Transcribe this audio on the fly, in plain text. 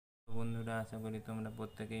বন্ধুরা, আশা করি তোমরা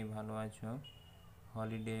প্রত্যেকেই ভালো আছো।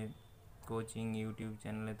 হলিডে কোচিং ইউটিউব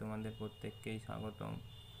চ্যানেলে তোমাদের প্রত্যেককেই স্বাগতম।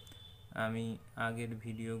 আমি আগের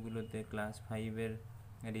ভিডিওগুলোতে ক্লাস 5-এর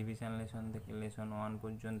রিভিশন লেসন থেকে লেসন 1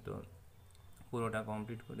 পর্যন্ত পুরোটা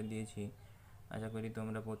কমপ্লিট করে দিয়েছি। আশা করি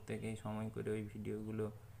তোমরা প্রত্যেকেই সময় করে ওই ভিডিওগুলো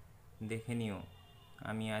দেখে নিও।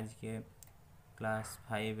 আমি আজকে ক্লাস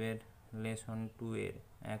 5-এর লেসন 2-এর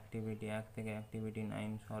অ্যাক্টিভিটি 1 থেকে অ্যাক্টিভিটি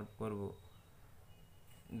 9 সলভ করব।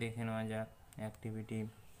 দেখে নেওয়া যাক অ্যাক্টিভিটি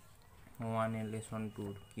 1-এর লেসন 2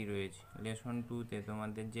 কী রয়েছে। লেসন 2-তে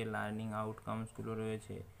তোমাদের যে লার্নিং আউটকামসগুলো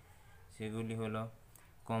রয়েছে সেগুলি হলো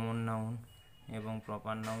কমন নাউন এবং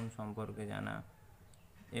প্রপার নাউন সম্পর্কে জানা,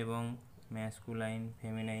 এবং ম্যাসকুলাইন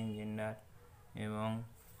ফেমিনাইন জেন্ডার, এবং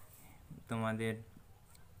তোমাদের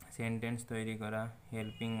সেন্টেন্স তৈরি করা,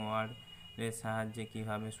 হেল্পিং ওয়ার্ডের সাহায্যে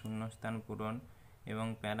কীভাবে শূন্যস্থান পূরণ, এবং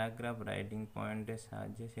প্যারাগ্রাফ রাইটিং পয়েন্টের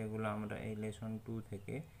সাহায্যে সেগুলো আমরা এই লেসন 2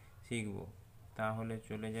 থেকে শিখব। তাহলে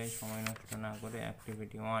চলে যাই সময় নষ্ট না করে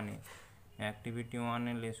অ্যাক্টিভিটি 1-এ। অ্যাক্টিভিটি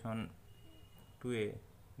 1-এ লেসন 2-এ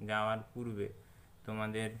যাওয়ার পূর্বে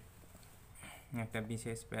তোমাদের একটা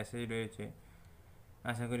বিশেষ প্যাসেজ রয়েছে।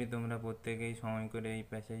 আশা করি তোমরা প্রত্যেকেই সময় করে এই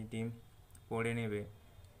প্যাসেজটি পড়ে নেবে।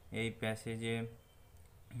 এই প্যাসেজে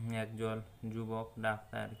একজন যুবক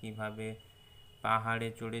ডাক্তার কিভাবে পাহাড়ে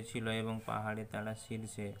চড়েছিল এবং পাহাড়ে তারা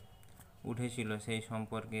শীর্ষে উঠেছিল সেই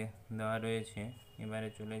সম্পর্কে দেওয়া রয়েছে। এবারে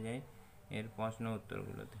চলে যাই এর প্রশ্ন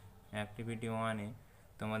উত্তরগুলোতে। অ্যাক্টিভিটি 1-এ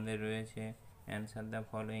তোমাদের রয়েছে অ্যান্সার দ্য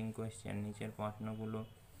ফলোয়িং কোয়েশ্চেন, নিচের প্রশ্নগুলো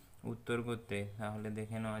উত্তর করতে। তাহলে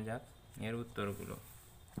দেখে নেওয়া যাক এর উত্তরগুলো।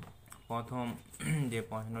 প্রথম যে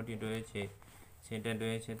প্রশ্নটি রয়েছে সেটা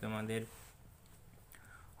রয়েছে তোমাদের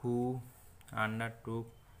হু আন্ডারটুক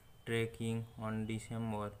ট্রেকিং অন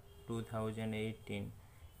ডিসেম্বর 2018।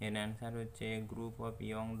 এর অ্যান্সার হচ্ছে এ group of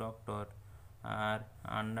young doctor R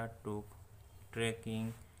আন্ডারটুক trekking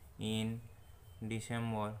in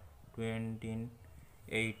December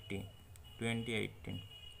 2018।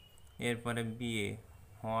 এরপরে BA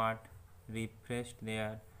what refreshed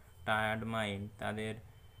there tired mind, তাদের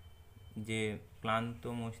যে ক্লান্ত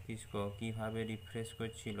মস্তিষ্ক কীভাবে রিফ্রেশ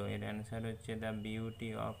করছিল। এর অ্যান্সার হচ্ছে the beauty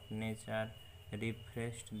of nature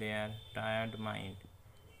refreshed there tired mind.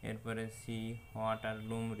 এরপরে C what are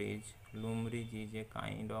লুমরিজ, লুমরিজ is a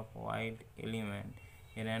kind of wild element.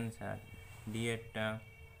 এর answer ডিএরটা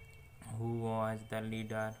who was the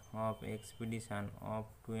leader of expedition of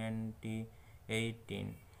 2018।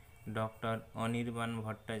 Doctor Anirban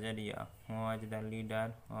Bhattacharya was the leader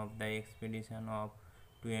of the expedition of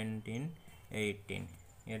 2018।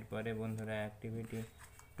 এরপরে বন্ধুরা activity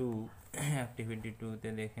 2তে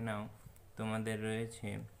দেখে নাও তোমাদের রয়েছে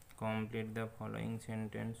complete the following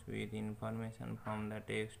sentence with information from the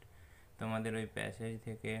text. তোমাদের ওই passage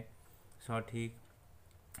থেকে সঠিক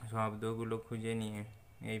শব্দগুলো খুঁজে নিয়ে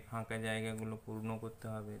এই ফাঁকা জায়গাগুলো পূর্ণ করতে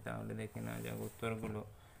হবে। তাহলে দেখে নেওয়া যাক উত্তরগুলো।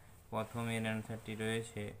 প্রথমের অ্যান্সারটি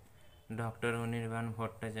রয়েছে doctor Anirban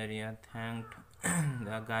Bhattacharya thanked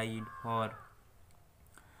the guide for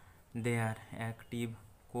their active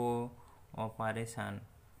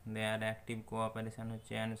কোঅপারেশান।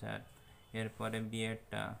 হচ্ছে অ্যান্সার। এরপরে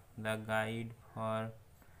বিয়েরটা the guide for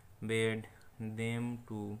bed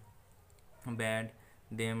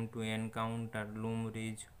them to encounter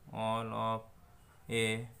লুমরিজ all of a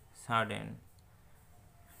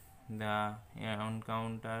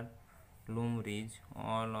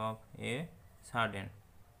sudden.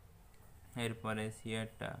 এরপরে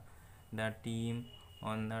সিয়েরটা the team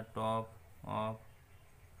on the top of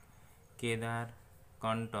Kedar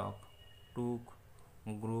contact took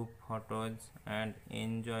group photos and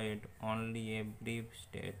enjoyed only a brief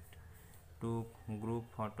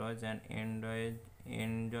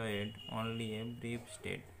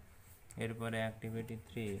state. এরপরে activity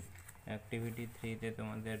 3-তে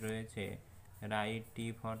তোমাদের রয়েছে write T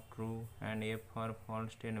for true and F for false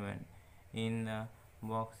statement in the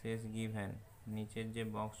boxes given. নিচের যে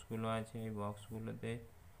বক্সগুলো আছে এই বক্সগুলোতে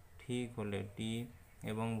ঠিক হলে টি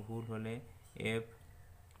এবং ভুল হলে এফ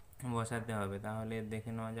বসাতে হবে। তাহলে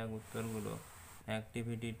দেখে নেওয়া যাক উত্তরগুলো।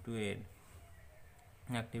 অ্যাক্টিভিটি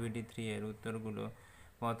 3-এর উত্তরগুলো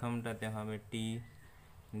প্রথমটাতে হবে টি,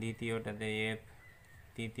 দ্বিতীয়টাতে এফ,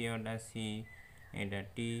 তৃতীয়টা সি, এটা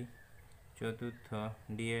টি, চতুর্থ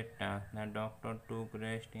ডিএরটা the doctor took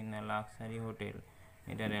rest in the luxury hotel,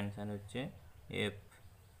 এটার অ্যান্সার হচ্ছে এফ।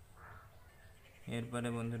 এরপরে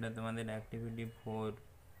বন্ধুরা তোমাদের অ্যাক্টিভিটি 4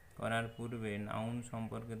 করার পূর্বে নাউন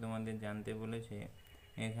সম্পর্কে তোমাদের জানতে বলেছে।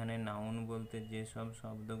 এখানে নাউন বলতে যেসব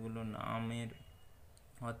শব্দগুলো নামের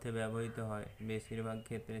অর্থে ব্যবহৃত হয় বেশিরভাগ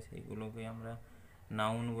ক্ষেত্রে সেইগুলোকে আমরা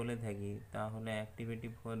নাউন বলে থাকি। তাহলে অ্যাক্টিভিটি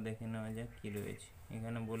 4 দেখে নেওয়া যাক কী রয়েছে।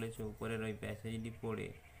 এখানে বলেছে উপরের ওই প্যাসেজটি পড়ে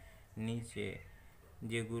নিচে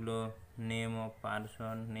যেগুলো name of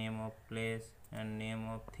person, name of place and name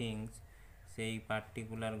of things, সেই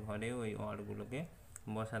পার্টিকুলার ঘরে ওই ওয়ার্ডগুলোকে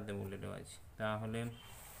বসাতে বলে দেওয়া আছে। তাহলে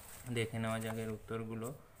দেখে নেওয়া যাক এর উত্তরগুলো।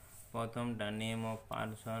 প্রথমটা নেম অফ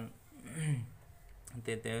পারসন,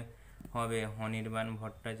 তেতে হবে অনির্বাণ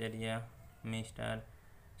ভট্টাচার্য, মিস্টার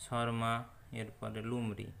শর্মা, এরপরে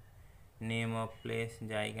লুমরি। নেম অফ প্লেস,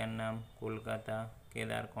 জায়গার নাম কলকাতা,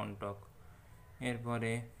 কেদারকণ্টক।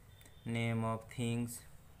 এরপরে নেম অফ থিংস,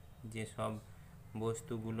 যেসব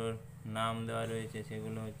বস্তুগুলোর নাম দেওয়া রয়েছে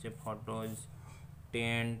সেগুলো হচ্ছে photos,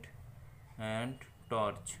 tent and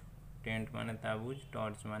torch. Tent মানে তাবুজ,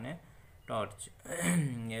 টর্চ মানে টর্চ।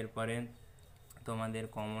 এরপরে তোমাদের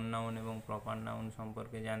কমন নাউন এবং প্রপার নাউন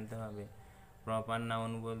সম্পর্কে জানতে হবে। প্রপার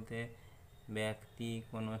নাউন বলতে ব্যক্তি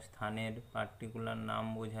কোনো স্থানের পার্টিকুলার নাম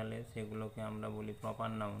বোঝালে সেগুলোকে আমরা বলি প্রপার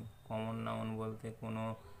নাউন। কমন নাউন বলতে কোনো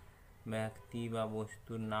ব্যক্তি বা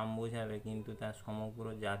বস্তুর নাম বোঝাবে কিন্তু তার সমগ্র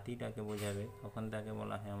জাতিটাকে বোঝাবে, তখন তাকে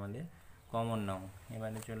বলা হয় আমাদের কমন নাউন।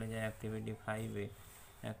 এবারে চলে যায় অ্যাক্টিভিটি 5-এ।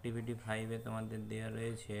 অ্যাক্টিভিটি 5-এ তোমাদের দেওয়া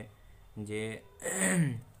রয়েছে যে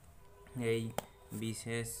এই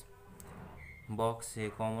বিশেষ বক্সে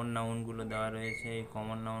কমন নাউনগুলো দেওয়া রয়েছে। এই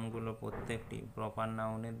কমন নাউনগুলো প্রত্যেকটি প্রপার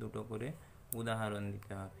নাউনের দুটো করে উদাহরণ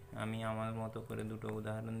দিতে হবে। আমি আমার মতো করে দুটো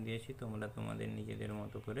উদাহরণ দিয়েছি, তোমরা তোমাদের নিজেদের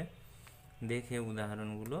মতো করে দেখে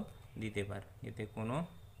উদাহরণগুলো দিতে পারো, এতে কোনো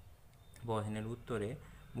প্রশ্নের উত্তরে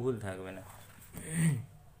ভুল থাকবে না।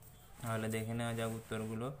 তাহলে দেখে নেওয়া যাক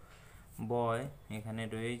উত্তরগুলো। বয়, এখানে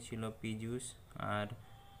রয়েছিল পীযূষ আর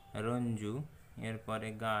রঞ্জু। এরপরে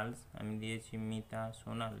গার্লস আমি দিয়েছি মিতা,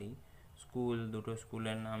 সোনালি। স্কুল, দুটো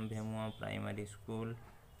স্কুলের নাম ভেমুয়া primary school,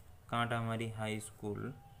 কাঁটামারি high school.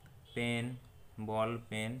 Pen, ball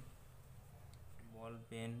pen,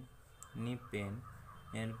 Nip pen.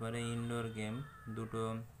 এরপরে ইনডোর গেম, দুটো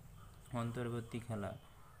অন্তর্বর্তী খেলা,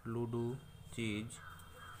 লুডো, চিজ।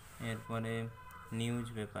 এরপরে নিউজ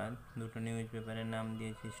পেপার, দুটো নিউজ পেপারের নাম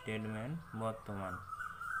দিয়েছি স্টেটমেন্ট, বর্তমান।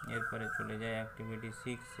 এরপরে চলে যায় অ্যাক্টিভিটি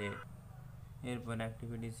 6-এ। এরপর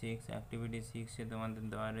অ্যাক্টিভিটি 6-এ তোমাদের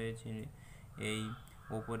দেওয়া রয়েছে এই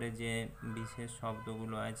ওপরে যে বিশেষ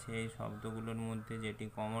শব্দগুলো আছে এই শব্দগুলোর মধ্যে যেটি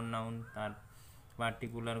কমন নাউন তার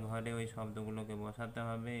পার্টিকুলার ঘরে ওই শব্দগুলোকে বসাতে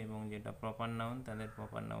হবে, এবং যেটা প্রপার নাউন তাদের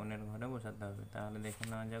প্রপার নাউনের ঘরে বসাতে হবে। তাহলে দেখে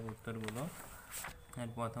নেওয়া যাক উত্তরগুলো। এর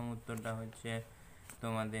প্রথম উত্তরটা হচ্ছে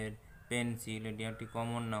তোমাদের পেন্সিল, এটি একটি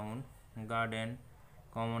common noun. Garden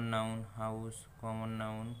common noun, house common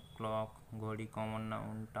noun, clock ঘড়ি common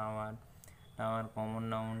noun, tower common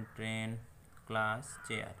noun, train, class,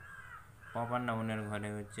 chair. Proper নাউনের ঘরে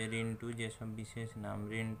হচ্ছে রিন্টু, যেসব বিশেষ নাম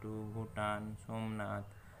Rintu, Bhutan, Somnath,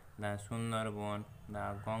 the Sundarban, the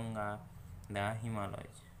Ganga, the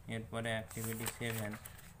Himalayas. এরপরে অ্যাক্টিভিটি 7,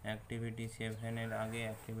 অ্যাক্টিভিটি 7-এর আগে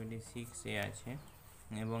অ্যাক্টিভিটি 6-এ আছে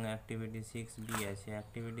এবং অ্যাক্টিভিটি 6B আছে।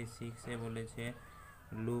 অ্যাক্টিভিটি 6-এ বলেছে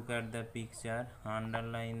look at the picture,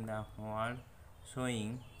 underline the word showing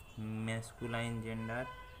masculine gender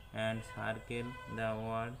and circle the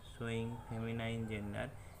word showing feminine gender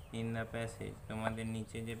in the passage. তোমাদের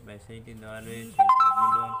নিচে যে প্যাসেজটি দেওয়া রয়েছে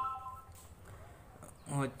সেগুলো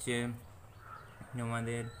হচ্ছে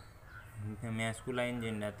তোমাদের ম্যাসকুলাইন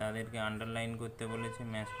জেন্ডার, তাদেরকে আন্ডারলাইন করতে বলেছে।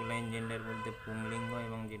 ম্যাসকুলাইন জেন্ডার বলতে পুংলিঙ্গ,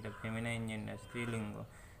 এবং যেটা ফেমিনাইন জেন্ডার স্ত্রীলিঙ্গ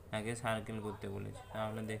তাকে সার্কেল করতে বলেছে।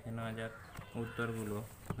 তাহলে দেখে নেওয়া যাক উত্তরগুলো।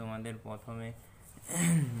 তোমাদের প্রথমে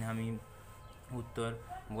আমি উত্তর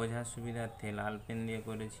বোঝার সুবিধার্থে লাল পেন দিয়ে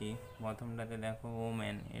করেছি। প্রথমটাতে দেখো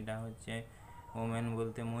ওমেন, এটা হচ্ছে ওমেন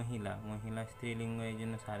বলতে মহিলা, স্ত্রীলিঙ্গ, এই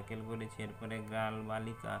জন্য সার্কেল করেছি। এরপরে গার্ল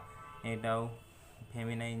বালিকা, এটাও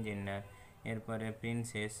ফেমিনাইন জেন্ডার। এরপরে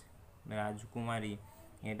প্রিন্সেস রাজকুমারী,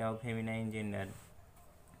 এটাও ফেমিনাইন জেন্ডার।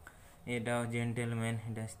 এটাও জেন্টেলম্যান,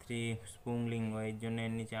 এটা স্ত্রী পুংলিঙ্গ, এর জন্য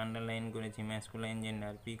এর নিচে আন্ডারলাইন করেছি masculine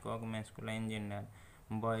gender. Peacock masculine gender,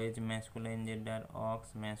 boys masculine gender, ox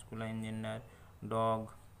masculine gender, dog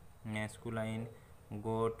masculine,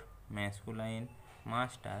 goat masculine,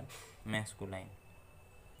 master masculine.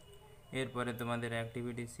 এরপরে তোমাদের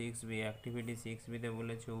অ্যাক্টিভিটি 6B, অ্যাক্টিভিটি 6Bতে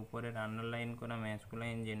বলেছে উপরের আন্ডারলাইন করা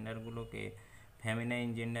ম্যাসকুলাইন জেন্ডারগুলোকে ফেমিনাইন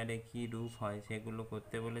জেন্ডারে কী রূপ হয় সেগুলো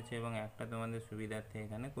করতে বলেছে, এবং একটা তোমাদের সুবিধার্থে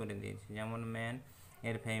এখানে করে দিয়েছে। যেমন ম্যান,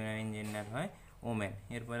 এর ফেমিনাইন জেন্ডার হয় ওমেন।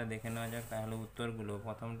 এরপরে দেখে নেওয়া যাক তাহলে উত্তরগুলো।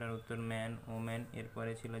 প্রথমটার উত্তর ম্যান, ওমেন।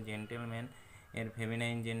 এরপরে ছিল জেন্টেলম্যান, এর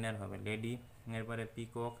ফেমিনাইন জেন্ডার হবে লেডি। এরপরে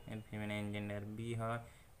পিকক, এর ফেমিনাইন জেন্ডার বি হয়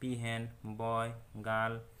পিহ্যান, boy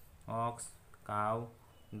girl, ox cow,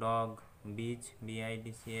 dog bitch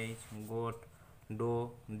BITCH, goat do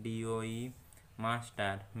DOE,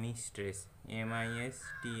 master mistress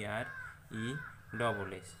MISTRESS।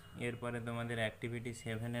 এরপরে তোমাদের অ্যাক্টিভিটি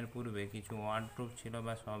 7-এর পূর্বে কিছু ওয়ার্ড গ্রুপ ছিল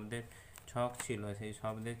বা শব্দের ছক ছিল সেই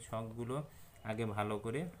শব্দের ছকগুলো আগে ভালো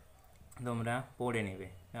করে তোমরা পড়ে নেবে।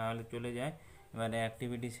 তাহলে চলে যায় এবারে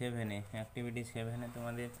অ্যাক্টিভিটি 7-এ। অ্যাক্টিভিটি 7-এ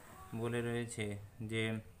তোমাদের বলে রয়েছে যে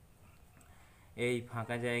এই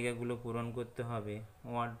ফাঁকা জায়গাগুলো পূরণ করতে হবে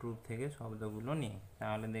ওয়ার্ড গ্রুপ থেকে শব্দগুলো নিয়ে।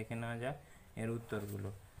 তাহলে দেখে নেওয়া যাক এর উত্তরগুলো।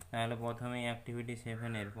 তাহলে প্রথমেই অ্যাক্টিভিটি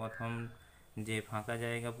 7-এর প্রথম যে ফাঁকা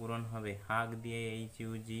জায়গা পূরণ হবে হাগ দিয়ে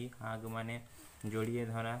HUG, হাগ মানে জড়িয়ে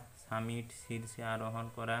ধরা, সামিট শীর্ষে আরোহণ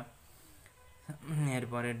করা,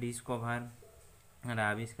 এরপরে ডিসকভার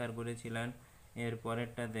আবিষ্কার করেছিলেন। এর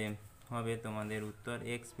পরেরটাতে হবে তোমাদের উত্তর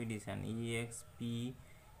এক্সপিডিশন, EXPEDITION,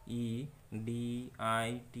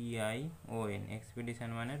 এক্সপিডিশন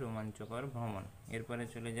মানে রোমাঞ্চকর ভ্রমণ। এরপরে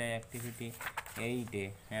চলে যায় অ্যাক্টিভিটি 8-এ।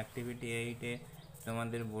 অ্যাক্টিভিটি 8-এ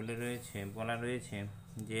তোমাদের বলা রয়েছে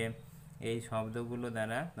যে এই শব্দগুলো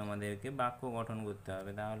দ্বারা তোমাদেরকে বাক্য গঠন করতে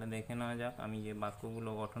হবে। তাহলে দেখে নেওয়া যাক আমি যে বাক্যগুলো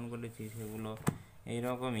গঠন করেছি সেগুলো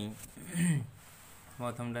এইরকমই।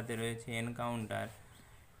 প্রথমটাতে রয়েছে encounter,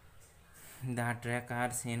 the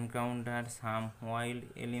trackers encounter some wild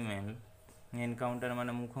element, encounter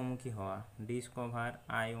মানে মুখোমুখি হওয়া। Discover,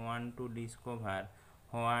 I want to discover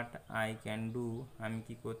what I can do, আমি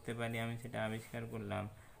কি করতে পারি আমি সেটা আবিষ্কার করলাম।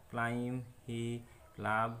 Claim, he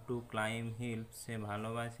love to climb hills, সে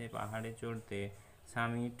ভালোবাসে পাহাড়ে চড়তে।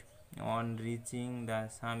 Summit, on reaching the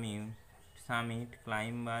summit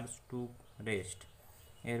climbers took rest.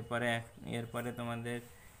 এরপরে তোমাদের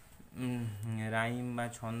রাইম বা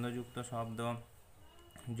ছন্দযুক্ত শব্দ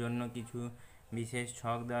জন্য কিছু বিশেষ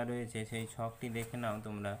ছক দেওয়া রয়েছে, সেই ছকটি দেখে নাও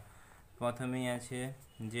তোমরা। প্রথমেই আছে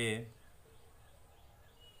যে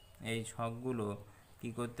এই ছকগুলো কি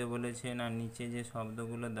করতে বলেছে না, নিচে যে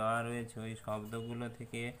শব্দগুলো দেওয়া রয়েছে ওই শব্দগুলো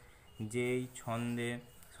থেকে যেই ছন্দে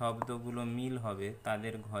শব্দগুলো মিল হবে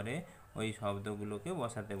তাদের ঘরে ওই শব্দগুলোকে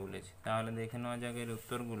বসাতে বলেছে। তাহলে দেখে নেওয়া যাক এর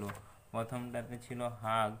উত্তরগুলো। প্রথমটাতে ছিল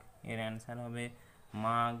হাগ, এর অ্যান্সার হবে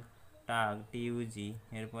মাগ, টাগ TUG।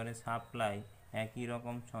 এরপরে সাপ্লাই, একই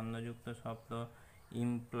রকম ছন্দযুক্ত শব্দ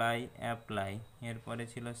ইমপ্লাই, অ্যাপ্লাই। এরপরে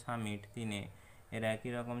ছিল সামিট 3-এ, এর একই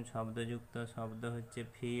রকম শব্দযুক্ত শব্দ হচ্ছে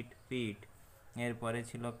ফিট, পিট। এরপরে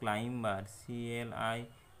ছিল ক্লাইম্বার,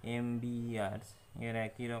 CLIMBERS, এর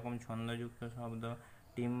একই রকম ছন্দযুক্ত শব্দ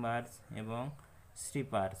টিম্বার্স এবং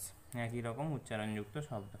স্ট্রিপার্স, একই রকম উচ্চারণযুক্ত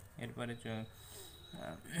শব্দ। এরপরে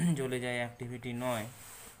চলে যায় অ্যাক্টিভিটি 9।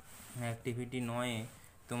 অ্যাক্টিভিটি 9-এ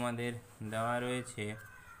তোমাদের দেওয়া রয়েছে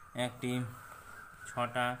একটি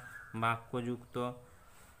 6টা বাক্যযুক্ত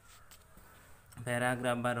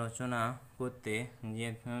প্যারাগ্রাফ বা রচনা করতে। যে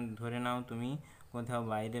ধরে নাও তুমি কোথাও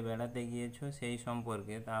বাইরে বেড়াতে গিয়েছো সেই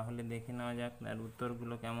সম্পর্কে। তাহলে দেখে নেওয়া যাক তার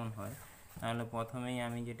উত্তরগুলো কেমন হয়। তাহলে প্রথমেই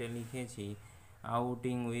আমি যেটা লিখেছি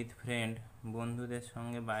আউটিং উইথ ফ্রেন্ড, বন্ধুদের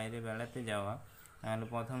সঙ্গে বাইরে বেড়াতে যাওয়া। তাহলে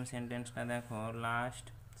প্রথম সেন্টেন্সটা দেখো, last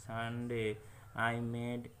Sunday I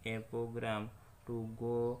made a programme to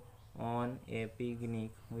go on a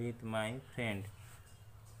picnic with my friend.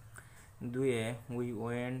 2-এ we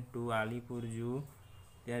went to Alipur জু।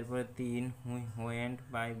 তারপরে 3, we went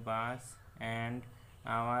by bus and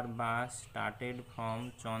our bus started from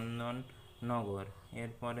Chandannagar.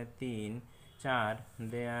 এরপরে 4,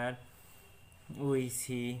 there we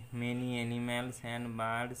see many animals and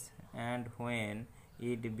birds and when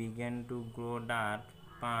it began to grow dark.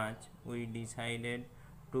 5, we decided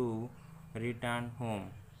to return home.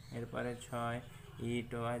 এরপরে 6, ইট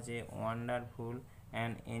ওয়াজ a wonderful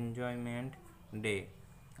and enjoyment day.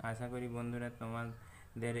 আশা করি বন্ধুরা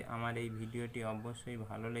তোমাদের আমার এই ভিডিওটি অবশ্যই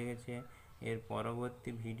ভালো লেগেছে। এর পরবর্তী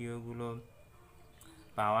ভিডিওগুলো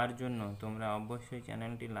পাওয়ার জন্য তোমরা অবশ্যই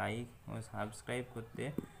চ্যানেলটি লাইক ও সাবস্ক্রাইব করতে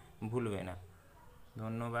ভুলবে না।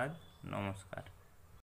 ধন্যবাদ, নমস্কার।